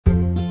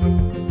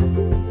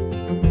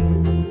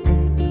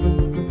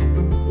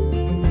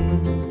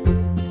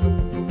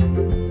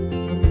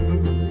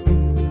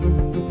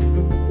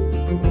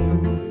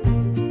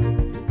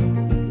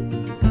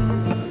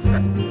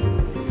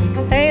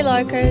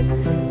Larkers.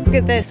 Look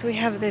at this, we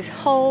have this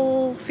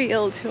whole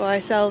field to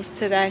ourselves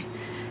today.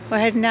 We're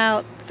heading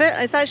out.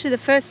 It's actually the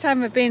first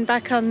time I've been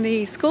back on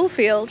the school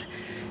field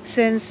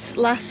since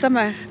last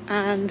summer,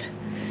 and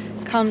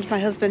conned my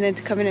husband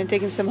into coming and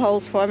digging some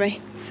holes for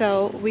me.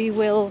 So we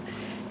will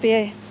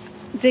be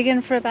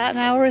digging for about an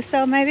hour or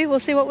so maybe. We'll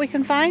see what we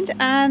can find,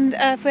 and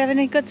if we have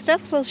any good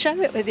stuff we'll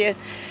share it with you.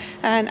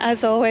 And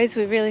as always,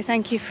 we really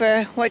thank you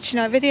for watching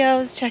our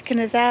videos, checking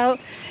us out.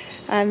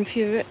 If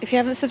you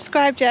haven't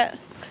subscribed yet,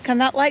 click on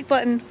that like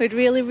button. We'd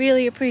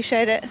really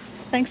appreciate it.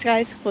 Thanks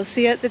guys. We'll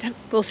see you at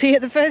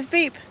the first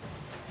beep.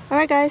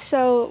 Alright guys,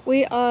 so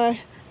we are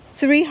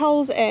 3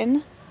 holes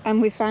in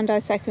and we found our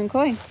second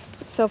coin.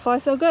 So far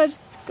so good.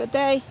 Good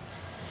day.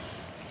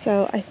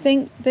 So I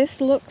think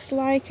this looks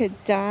like a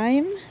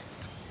dime.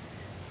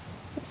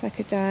 Looks like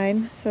a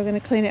dime. So we're going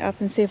to clean it up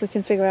and see if we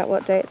can figure out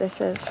what date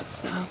this is.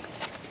 So.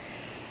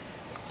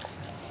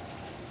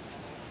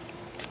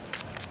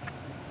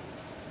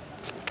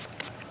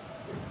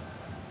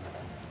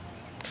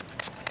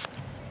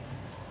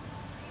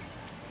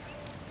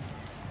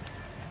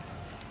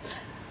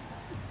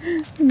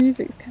 The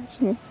music's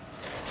catching me.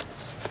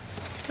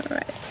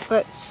 Alright,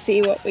 let's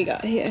see what we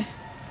got here.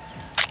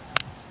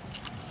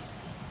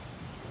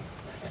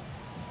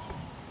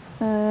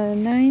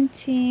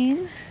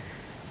 19.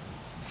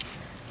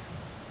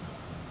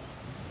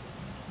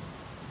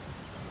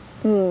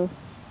 Ooh.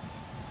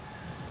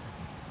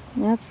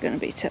 That's going to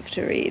be tough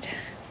to read.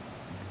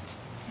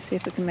 Let's see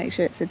if we can make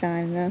sure it's a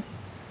dime though.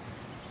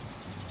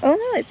 Oh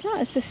no, it's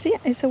not.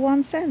 It's a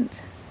 1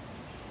 cent.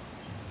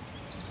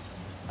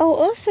 Oh,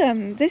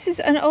 awesome. This is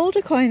an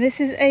older coin. This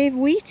is a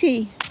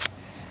wheatie.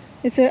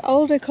 It's an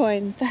older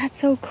coin. That's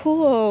so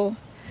cool.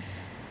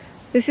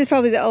 This is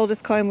probably the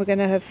oldest coin we're going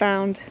to have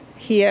found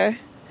here.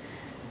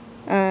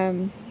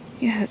 Yeah,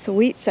 it's a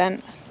wheat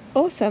cent.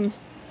 Awesome.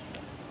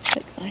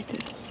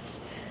 Excited.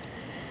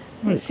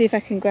 Let's see if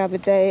I can grab a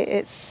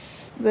date.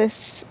 It's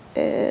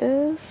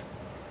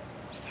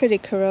pretty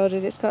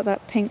corroded. It's got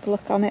that pink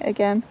look on it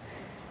again.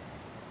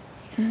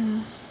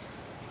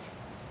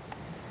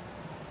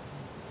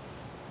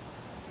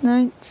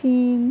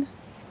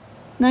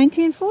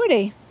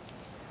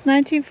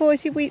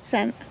 1940 wheat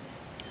cent.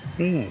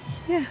 Very nice.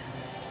 Yeah.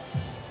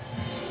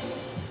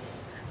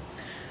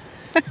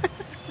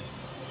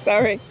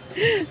 Sorry,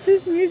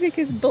 this music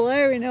is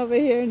blaring over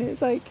here, and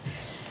it's like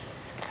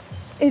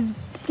it's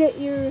get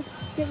your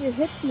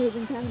hips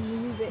moving kind of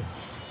music.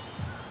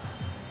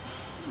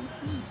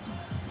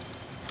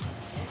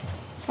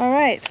 All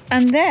right,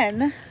 and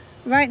then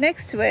right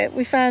next to it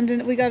we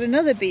got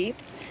another beep.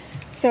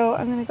 So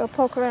I'm going to go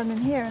poke around in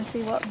here and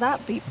see what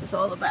that beep was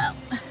all about.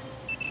 Let's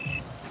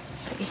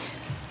see.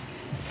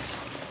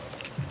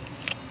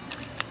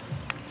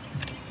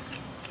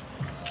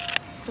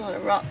 There's a lot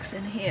of rocks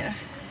in here.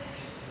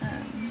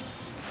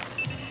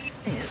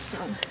 Here's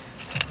some.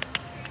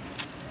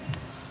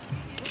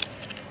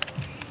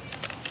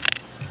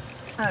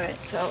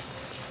 Alright, so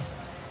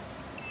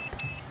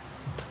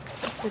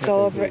to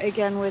go over it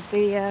again with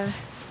the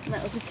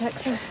metal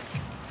detector.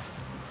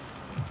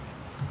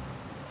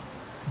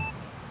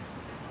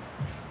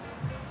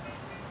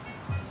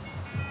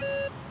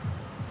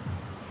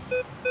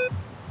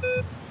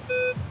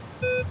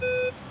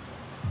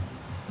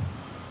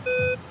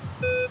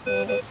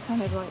 Yeah, it's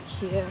kind of like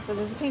here, but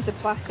there's a piece of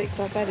plastic,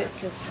 so I bet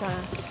it's just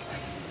trash.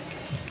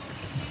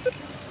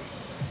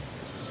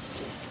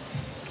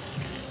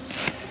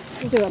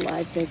 We'll do a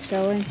live dig,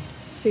 shall we?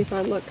 See if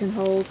our luck can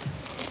hold.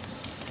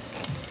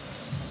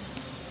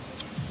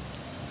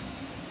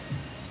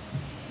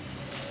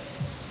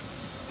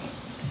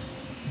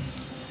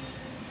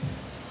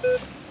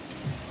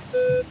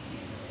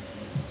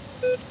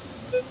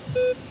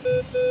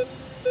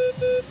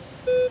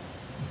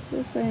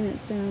 Still saying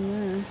it's down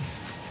there.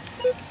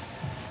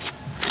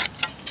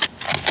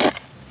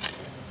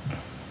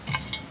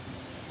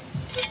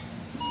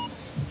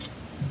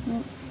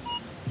 Oh.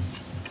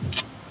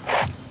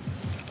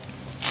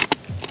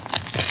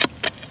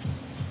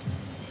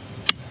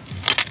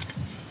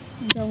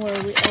 Don't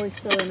worry, we always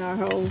fill in our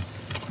holes.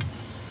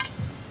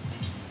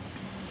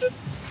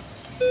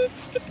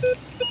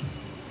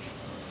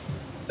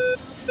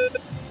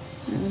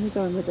 Let me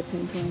go in with the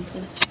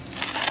pinpointer.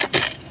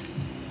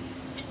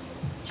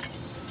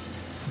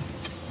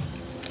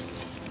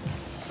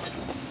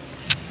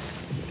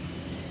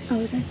 Oh,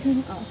 did I turn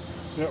it off?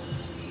 Yep.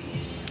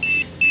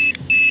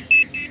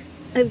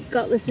 I've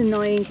got this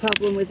annoying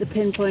problem with the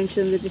pinpointer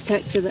and the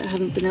detector that I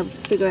haven't been able to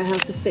figure out how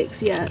to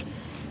fix yet.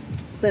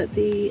 But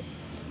they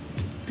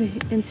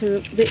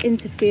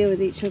interfere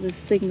with each other's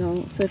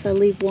signal. So if I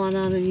leave one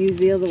on and use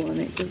the other one,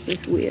 it does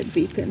this weird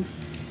beeping.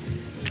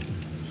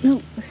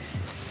 No,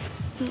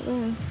 not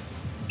there.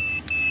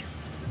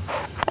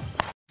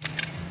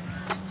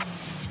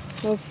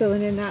 I was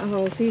filling in that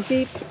hole. So you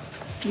see,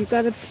 you've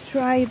got to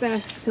try your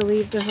best to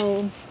leave the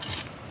hole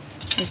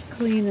as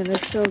clean and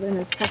as filled in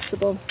as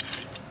possible.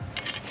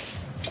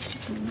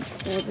 And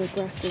so the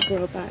grass will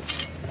grow back.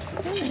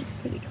 Oh, it's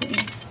pretty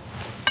clean.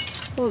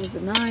 Oh, there's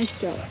a nice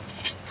job.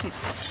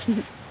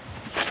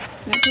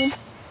 Okay.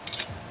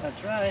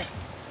 That's right.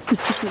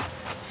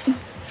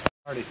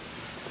 Party.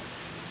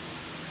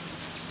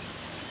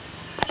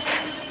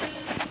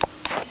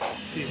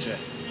 DJ.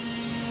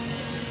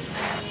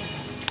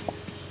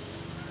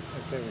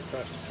 I say we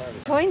crashed the party.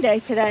 Coin day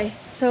today.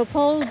 So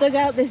Paul dug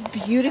out this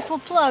beautiful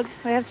plug.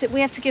 We have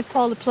to give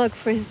Paul a plug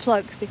for his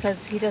plugs because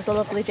he does a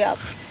lovely job.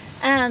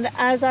 And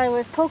as I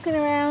was poking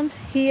around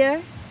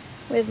here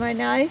with my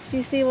knife, do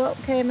you see what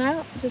came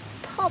out? Just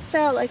popped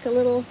out like a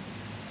little,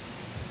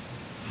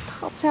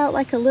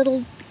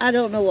 I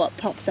don't know what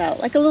pops out,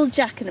 like a little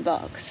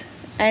jack-in-a-box.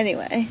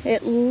 Anyway,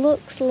 it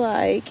looks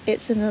like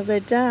it's another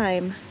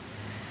dime.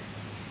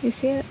 You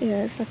see it?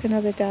 Yeah, it's like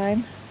another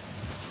dime.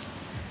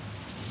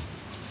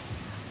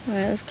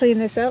 Alright, let's clean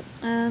this up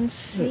and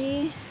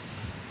see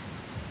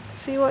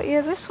what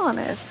year this one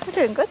is. We're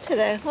doing good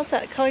today. What's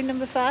that, coin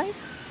number 5?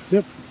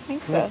 Yep. I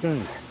think so.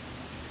 Okay.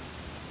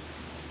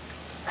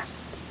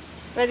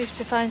 Ready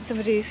to find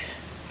somebody's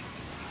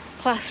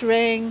class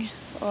ring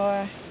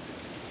or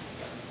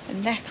a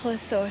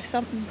necklace or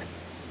something.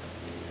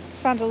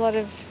 Found a lot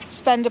of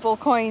spendable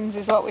coins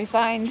is what we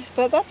find,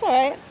 but that's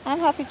alright. I'm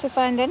happy to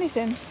find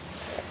anything.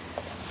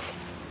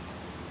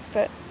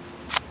 But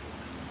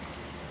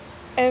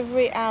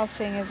every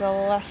outing is a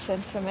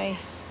lesson for me.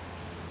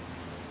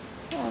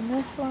 And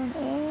this one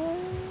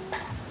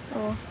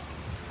is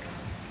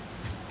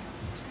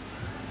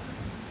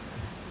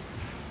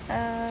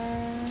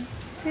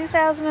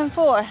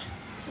 2004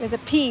 with a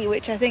P,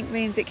 which I think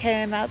means it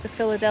came out the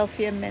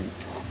Philadelphia Mint.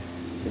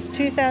 It's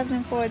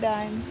 2004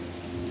 dime.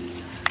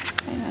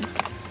 Hang on.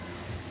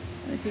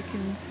 If you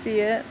can see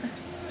it.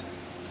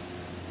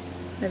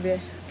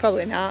 Maybe,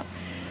 probably not.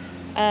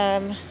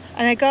 And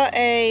I got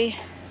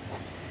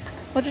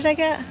what did I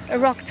get? A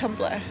rock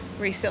tumbler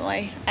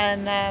recently,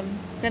 and I'm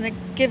gonna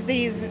give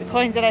these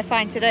coins that I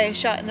find today a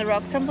shot in the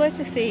rock tumbler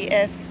to see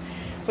if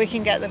we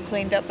can get them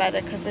cleaned up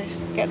better, because I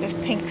get this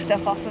pink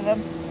stuff off of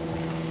them.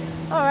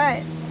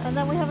 Alright, and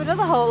then we have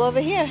another hole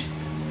over here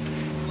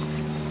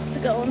to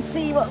go and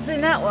see what's in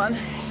that one.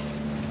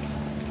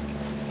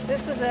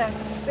 This is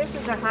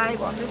a high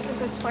one. This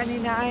is a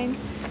 29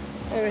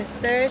 or a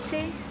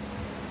 30.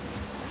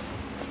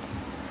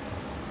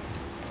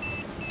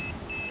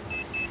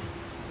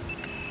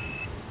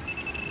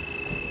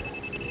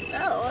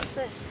 Oh, what's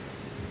this?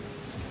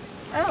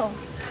 Oh.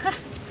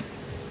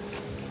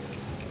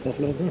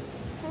 Buffalo Bill?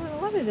 I don't know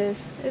what it is.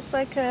 It's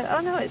like a,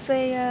 oh no, it's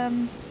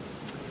a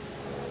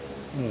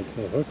Oh, it's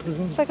a hook or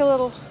something? it's like a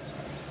little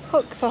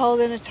hook for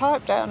holding a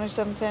tarp down or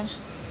something.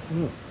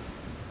 Oh.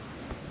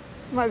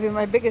 Might be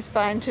my biggest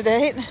find to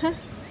date.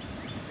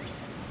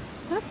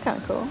 That's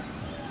kind of cool.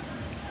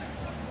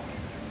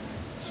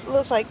 It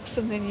looks like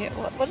something you,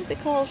 what is it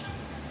called?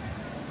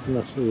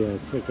 That's, yeah,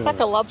 it's Like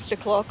a lobster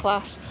claw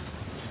clasp.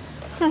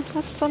 Huh,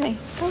 that's funny.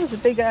 That was a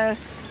big, that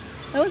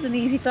was an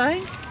easy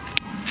find.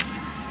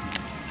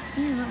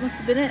 Yeah, that must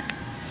have been it.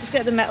 Let's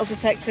get the metal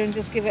detector and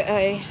just give it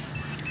a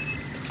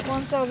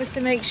once over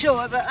to make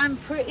sure, but I'm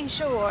pretty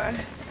sure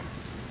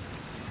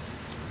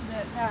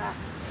that that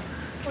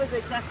was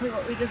exactly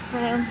what we just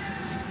found.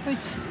 Which,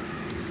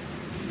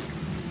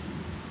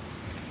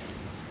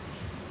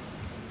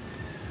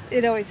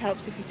 it always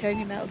helps if you turn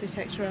your metal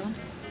detector on.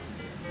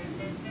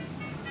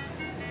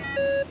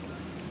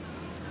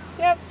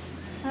 Yep,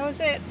 that was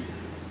it.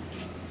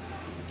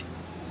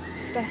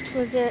 That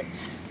was it.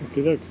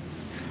 Okay, look.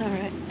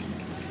 Alright,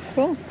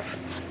 cool.